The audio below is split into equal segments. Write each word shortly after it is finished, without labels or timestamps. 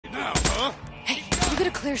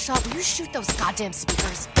get a clear shot, will you shoot those goddamn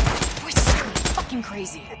speakers? Voice is really fucking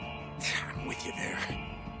crazy. I'm with you there.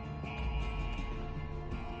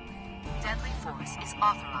 Deadly force is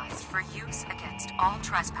authorized for use against all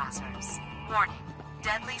trespassers. Warning,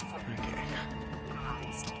 deadly force.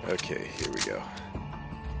 Okay, here we go.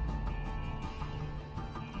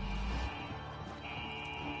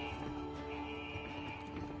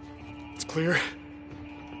 It's clear.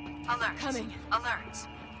 Alert. Coming. Alert.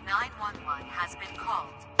 911 has been called.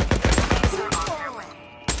 Police are on their way.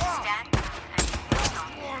 Stand down and you will not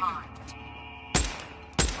be harmed.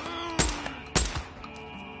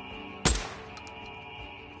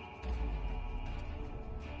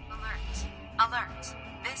 Alert. Alert.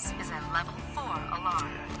 This is a level 4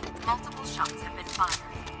 alarm. Multiple shots have been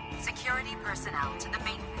fired. Security personnel to the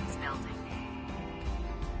maintenance building.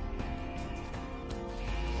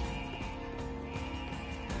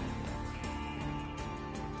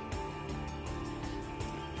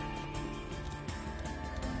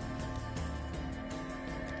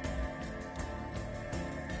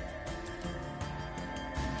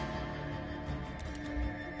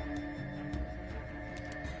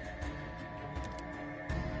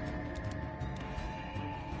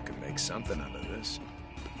 Make something out of this.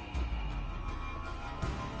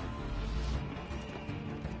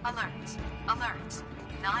 Alert. Alert.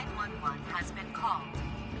 911 has been called.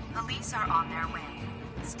 Police are on their way.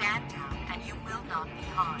 Stand down and you will not be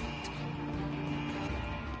harmed.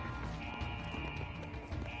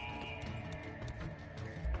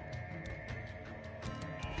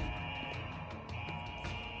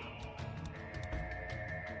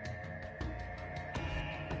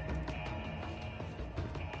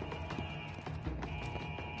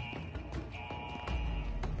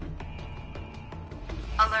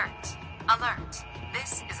 Alert! Alert!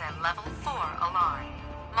 This is a level 4 alarm.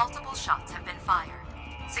 Multiple shots have been fired.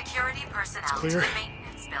 Security personnel to the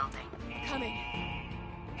maintenance building. Coming.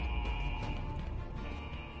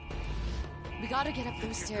 We gotta get up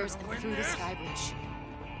those stairs and through the sky bridge.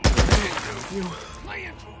 You.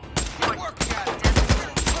 Clear.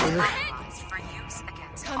 For use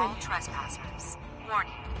against all trespassers.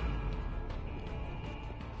 Warning.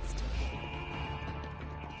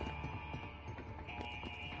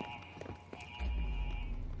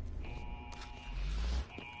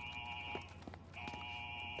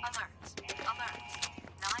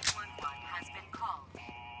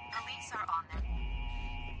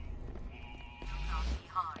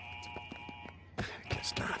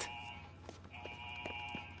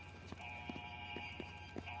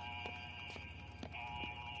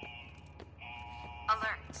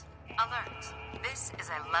 Alert! Alert! This is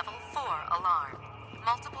a level 4 alarm.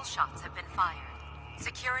 Multiple shots have been fired.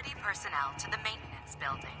 Security personnel to the maintenance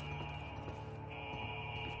building.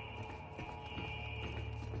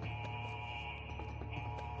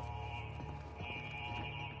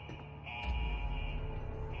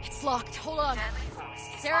 It's locked. Hold on.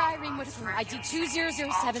 Sarah Irene Whitaker, ID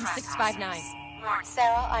 2007659.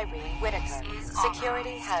 Sarah Irene Whitaker.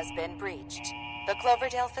 Security has been breached. The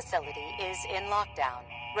Cloverdale facility is in lockdown.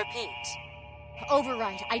 Repeat.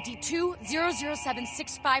 Override. ID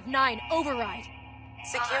 2007659. Override.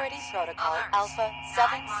 Security protocol Alpha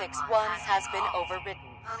 761 has been overridden.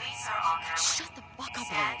 Police are on their way. Shut the fuck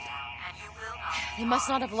up, Ed. They must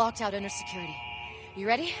not have locked out inner security. You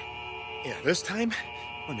ready? Yeah, this time,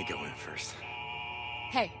 let me go in first.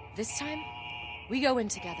 Hey, this time, we go in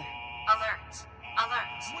together. Alert!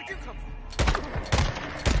 Alert! Where'd you come from?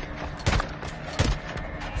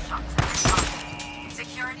 Shots have been fired.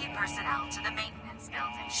 Security personnel to the maintenance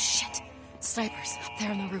building. Shit! Snipers up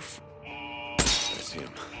there on the roof. I see him.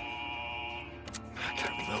 I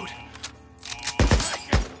gotta reload.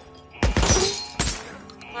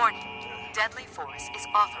 Warning. Deadly force is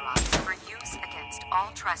authorized for use against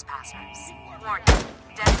all trespassers. Warning.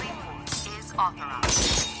 Deadly force is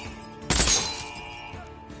authorized.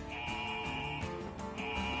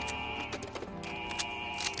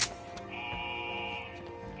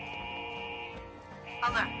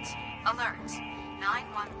 Alert! Alert!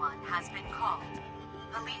 911 has been called.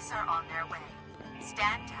 Police are on their way.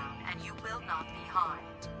 Stand down and you will not be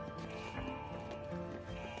harmed.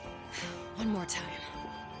 One more time.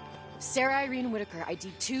 Sarah Irene Whitaker,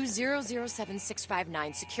 ID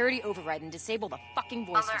 2007659. Security override and disable the fucking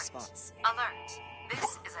voice response. Alert! This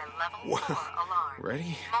is a level 4 alarm.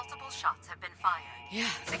 Ready? Multiple shots have been fired. Yeah.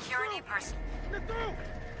 Security person. Get through!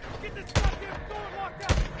 Get this goddamn door locked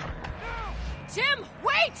up! Now! Jim,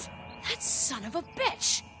 wait! That son of a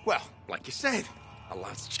bitch! Well, like you said, a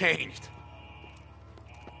lot's changed.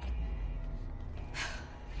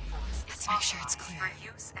 Let's make sure it's clear. For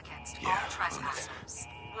use against all trespassers.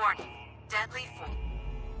 Warning. Deadly force.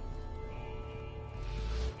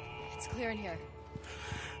 clear in here.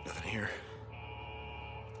 Nothing here.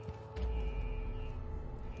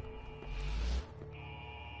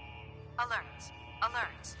 Alert!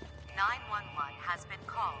 Alert! 911 has been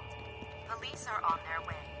called. Police are on their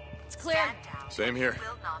way. It's clear. Stand down. Same here. You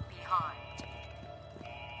will not be harmed.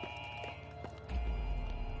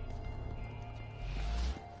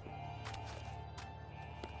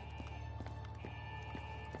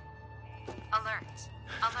 Alert!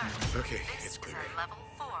 Alert! Okay, This it's clear. is a level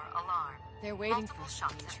 4 alarm. They're waiting Multiple for us.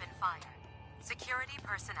 shots have been fired. Security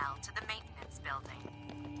personnel to the maintenance building.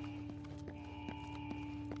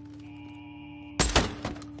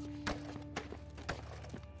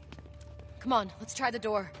 Come on, let's try the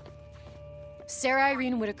door. Sarah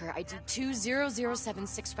Irene Whitaker, ID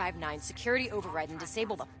 2007659. Security override and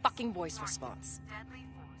disable the fucking voice response. Deadly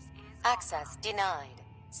force is Access denied.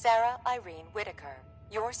 Sarah Irene Whitaker,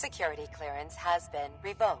 your security clearance has been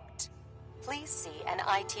revoked. Please see an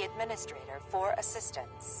IT administrator for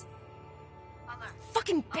assistance. alert.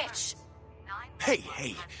 Fucking bitch!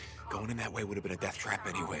 Hey! Going in that way would have been a death trap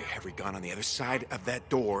anyway. Every gun on the other side of that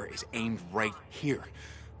door is aimed right here.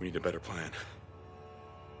 We need a better plan.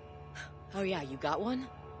 Oh yeah, you got one?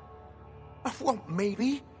 Well,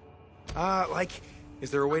 maybe. Is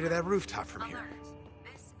there a way to that rooftop from here?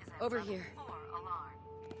 This is a Over level here. 4 alarm.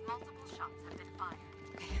 Multiple shots have been fired.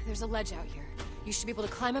 Okay, there's a ledge out here. You should be able to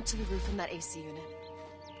climb up to the roof from that AC unit.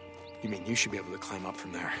 You mean you should be able to climb up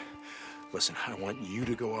from there? Listen, I want you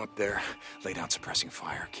to go up there, lay down suppressing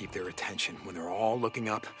fire, keep their attention. When they're all looking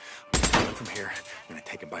up, I'm gonna come from here. I'm gonna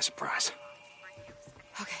take them by surprise.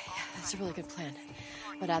 Okay, yeah, that's a really good plan.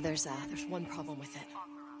 But there's one problem with it.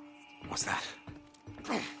 What's that?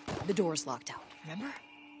 The door's locked out, remember?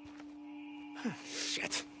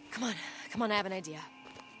 Shit. Come on, I have an idea.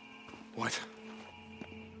 What?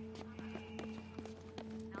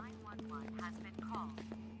 911 has been called.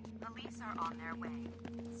 Police are on their way.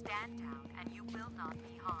 Stand down and you will not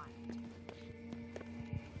be harmed.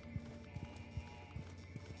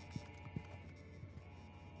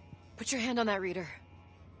 Put your hand on that reader.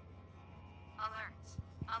 Alert!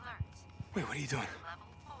 Alert! Wait, what are you doing? Level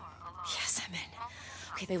 4 alarm. Yes, I'm in.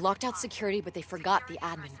 Okay, they locked out security, but they forgot the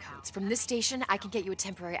admin codes. From this station, I can get you a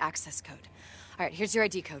temporary access code. All right, here's your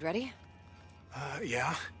ID code. Ready?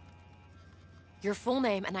 Yeah? Your full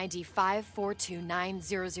name and ID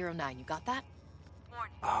 5429009. You got that?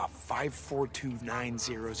 Warning.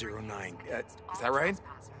 5429009. Is that right?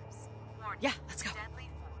 Trespassers. Warning. Yeah, let's go. Deadly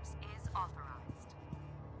force is authorized.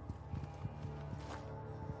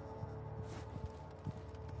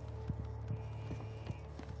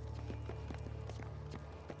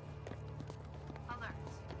 Alert!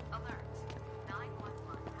 Alert!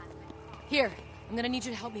 911 has been called. Here, I'm gonna need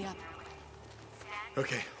you to help me up. Stand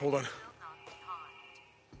Okay, hold on. will not be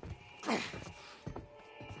harmed.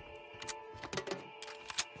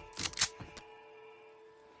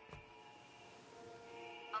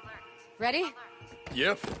 Alert! Ready? Alert!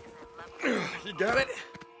 Yep. You got it?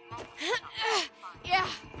 Yeah.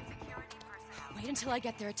 Security personnel. Wait until I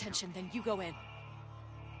get their attention, then you go in.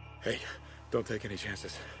 Hey, don't take any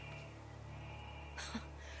chances.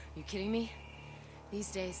 You kidding me?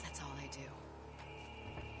 These days, that's all I do.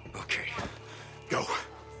 Okay, go. Against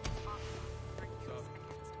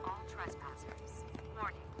all trespassers.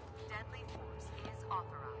 Warning. Deadly force is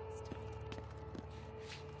authorized.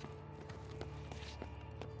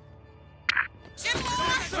 Jim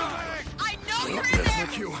Moore! I know you're in That's there!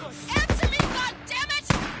 not you. Answer me, goddammit!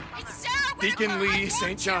 It's Sarah Whitaker! Deacon I Lee St.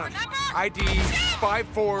 warned John. you, remember? ID Jim!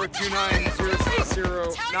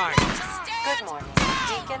 5429009. Good morning,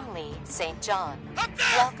 Deacon Lee St. John.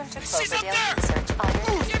 Welcome to Cloverdale Research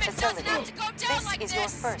Iron Jim, it doesn't Facility. have to go down This like is your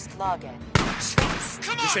this. first login.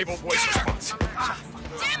 Disable voice response.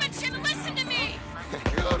 Damn it, Jim, listen to me!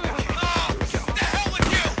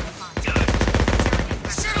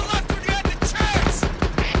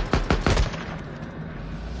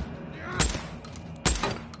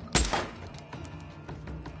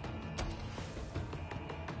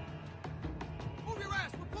 Move your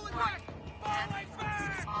ass! We're pulling back! Fall Deadly like force is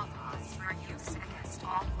that! authorized for use against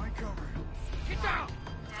all. Get down!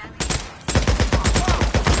 Deadly force is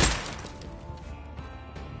authorized.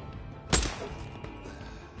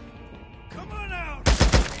 Come on out!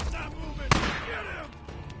 It's not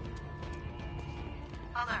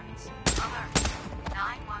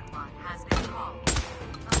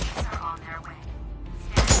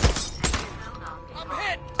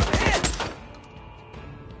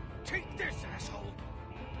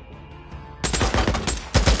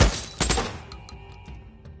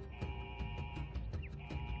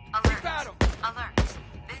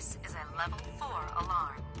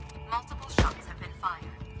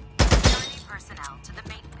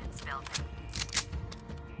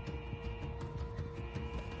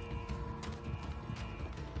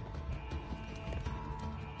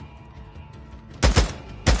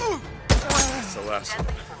That's the last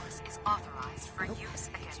Deadly one. force is authorized for use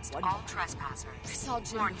against all trespassers. I saw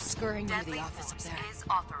Jim Warning, scurrying into deadly the office up force there. is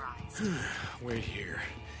authorized. Wait here.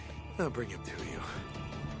 I'll bring him to you.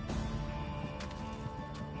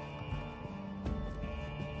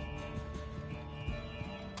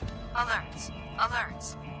 Alert!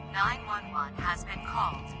 Alert! 911 has been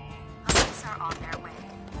called. Police are on their way.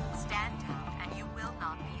 Stand down and you will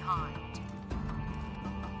not be harmed.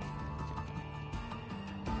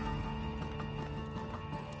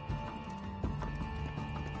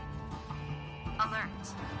 Alert!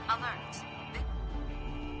 Alert!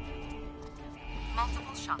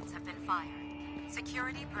 Multiple shots have been fired.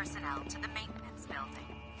 Security personnel to the maintenance building.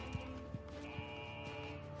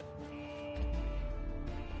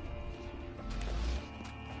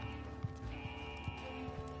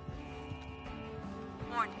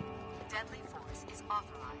 Warning. Deadly force is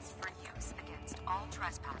authorized for use against all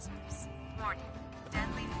trespassers. Warning.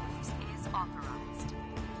 Deadly force is authorized.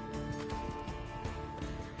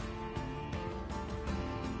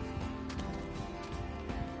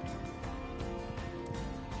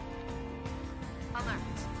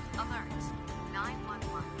 Alert! Alert!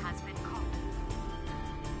 911 has been called.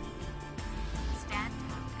 Stand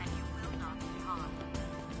down and you will not be harmed.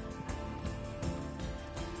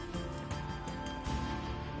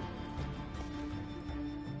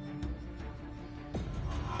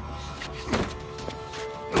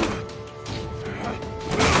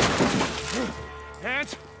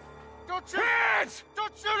 Hands! Don't shoot! Hands!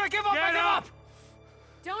 Don't shoot! I give up! I Get give up!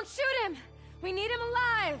 Don't shoot him! We need him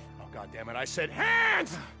alive! Oh, God damn it, I said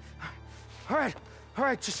hands! All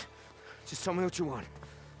right, just tell me what you want.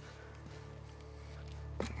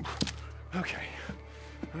 Okay.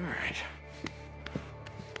 All right.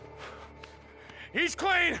 He's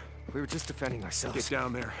clean! We were just defending ourselves. Get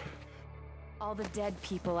down there. All the dead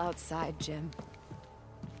people outside, Jim.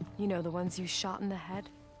 You know, the ones you shot in the head?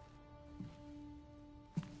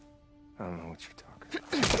 I don't know what you're talking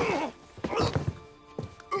about.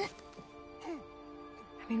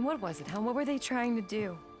 I mean, what was it, huh? What were they trying to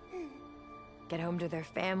do? Get home to their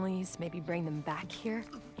families, maybe bring them back here?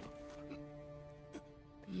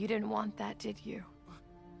 You didn't want that, did you?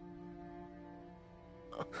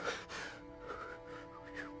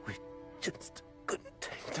 We just couldn't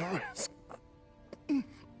take the risk.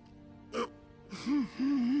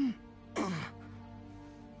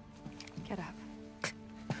 Get up.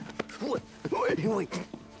 Wait.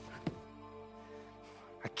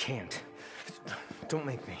 I can't. Don't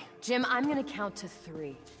make me. Jim, I'm gonna count to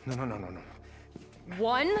 3. No.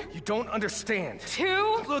 1, You don't understand.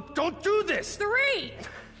 2, Look, don't do this! 3!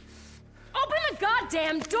 Open the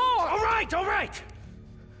goddamn door! All right!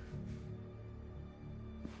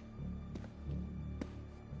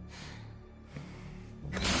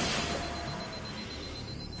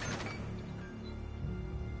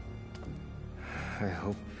 I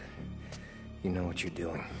hope you know what you're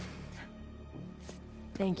doing.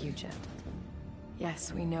 Thank you, Jim.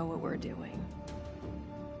 Yes, we know what we're doing.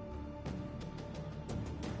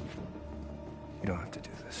 You don't have to do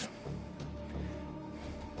this.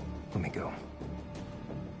 Let me go.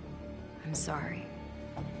 I'm sorry.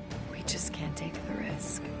 We just can't take the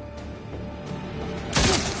risk.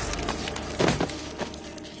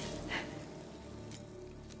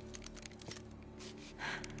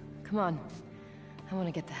 Come on. I want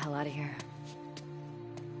to get the hell out of here.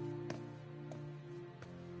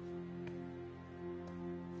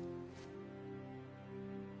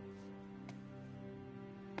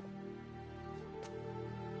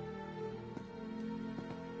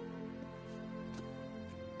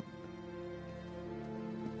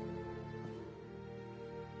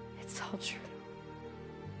 It's all true.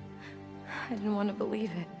 I didn't want to believe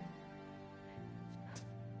it.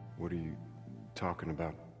 What are you talking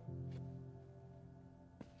about?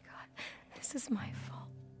 God, this is my fault.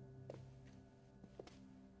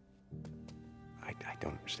 I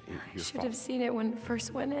don't understand. I should have seen it when it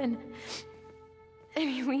first went in. I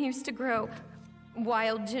mean, we used to grow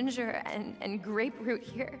wild ginger and grapefruit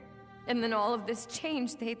here. And then all of this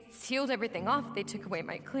changed. They sealed everything off. They took away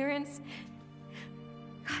my clearance.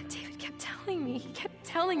 God, David kept telling me. He kept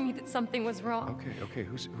telling me that something was wrong. Okay.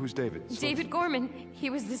 Who's David? David Gorman, he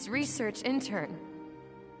was this research intern.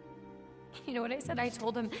 You know what I said? I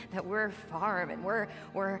told him that we're a farm and we're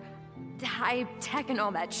high tech and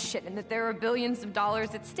all that shit, and that there are billions of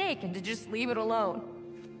dollars at stake, and to just leave it alone.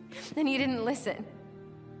 Then he didn't listen.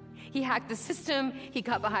 He hacked the system, he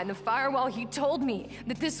got behind the firewall, he told me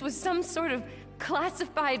that this was some sort of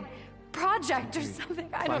classified project or something.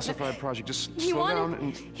 I don't know. Classified project. Just He slow wanted, down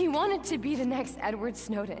and... he wanted to be the next Edward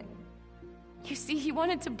Snowden. You see, he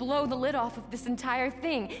wanted to blow the lid off of this entire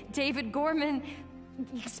thing. David Gorman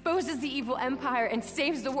exposes the evil empire and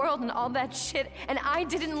saves the world and all that shit, and I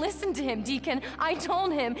didn't listen to him, Deacon. I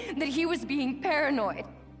told him that he was being paranoid.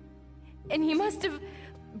 And he must have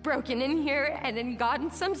broken in here and then gotten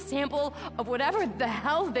some sample of whatever the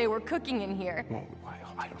hell they were cooking in here. Well, I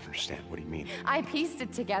don't understand. What do you mean? I pieced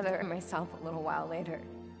it together myself a little while later.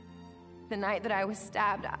 The night that I was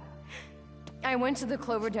stabbed, I went to the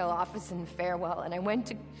Cloverdale office in Farewell, and I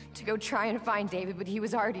went to go try and find David, but he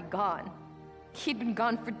was already gone. He'd been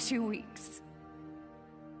gone for 2 weeks.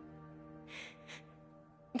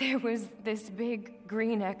 There was this big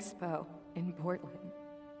green expo in Portland.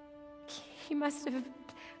 He must have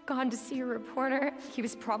gone to see a reporter. He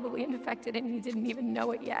was probably infected and he didn't even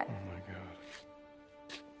know it yet. Oh my God.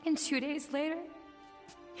 And 2 days later,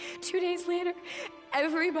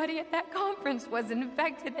 everybody at that conference was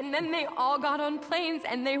infected, and then they all got on planes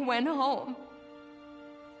and they went home.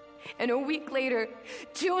 And a week later,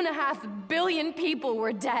 2.5 billion people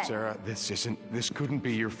were dead. Sarah, this couldn't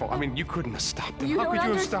be your fault. I mean, you couldn't have stopped them. You How don't could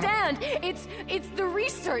you have stopped? understand. It's the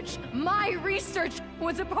research. My research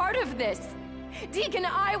was a part of this. Deacon,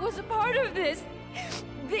 I was a part of this.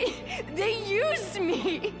 They used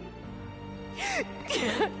me.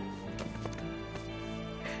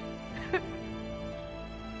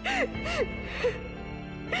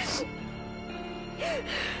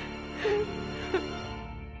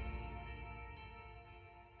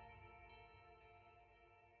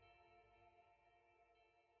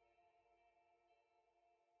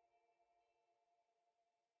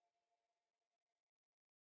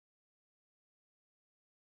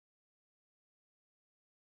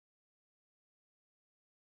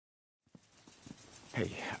 Hey,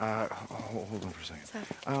 hold on for a second.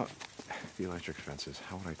 What's up? The electric fences,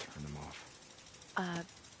 how would I turn them off?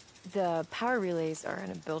 The power relays are in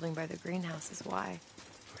a building by the greenhouse is why.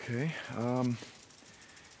 Okay,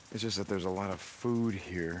 it's just that there's a lot of food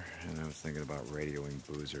here, and I was thinking about radioing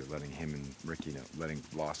Boozer, letting him and Ricky know, letting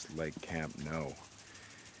Lost Lake Camp know.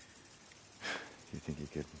 Do you think he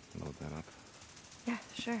could load that up? Yeah,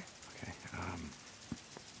 sure. Okay,